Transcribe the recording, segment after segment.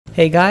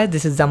Hey guys,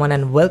 this is Zaman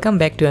and welcome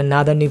back to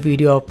another new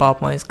video of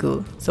PowerPoint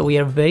School. So we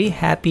are very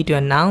happy to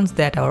announce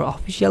that our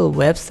official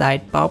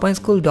website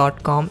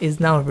powerpointschool.com is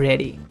now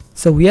ready.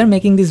 So we are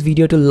making this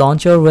video to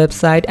launch our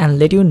website and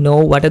let you know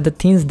what are the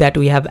things that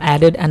we have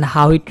added and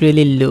how it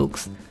really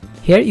looks.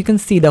 Here you can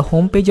see the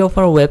homepage of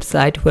our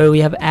website where we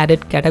have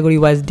added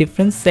category-wise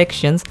different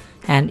sections,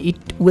 and it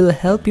will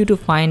help you to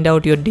find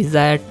out your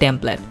desired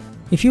template.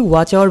 If you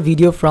watch our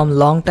video from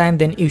long time,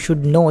 then you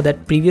should know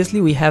that previously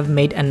we have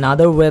made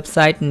another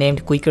website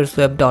named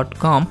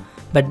quickersweb.com,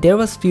 but there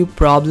was few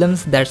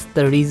problems. That's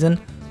the reason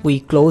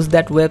we closed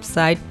that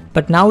website.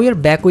 But now we are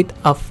back with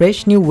a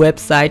fresh new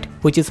website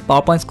which is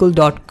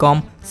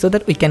powerpointschool.com, so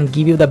that we can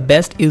give you the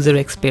best user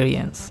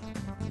experience.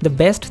 The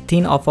best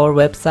thing of our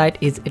website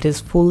is it is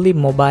fully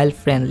mobile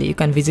friendly. You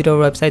can visit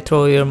our website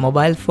through your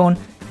mobile phone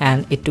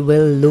and it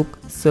will look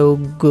so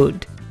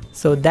good.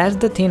 So that's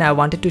the thing I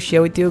wanted to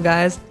share with you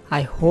guys.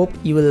 I hope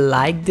you will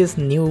like this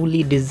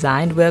newly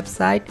designed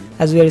website.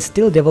 As we are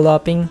still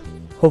developing,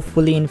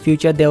 hopefully in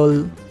future there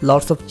will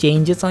lots of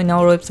changes on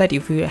our website.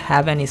 If you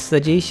have any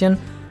suggestion,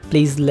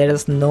 please let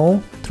us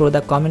know through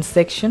the comment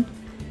section.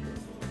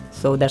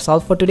 So that's all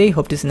for today.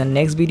 Hope to see you in the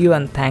next video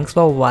and thanks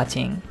for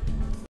watching.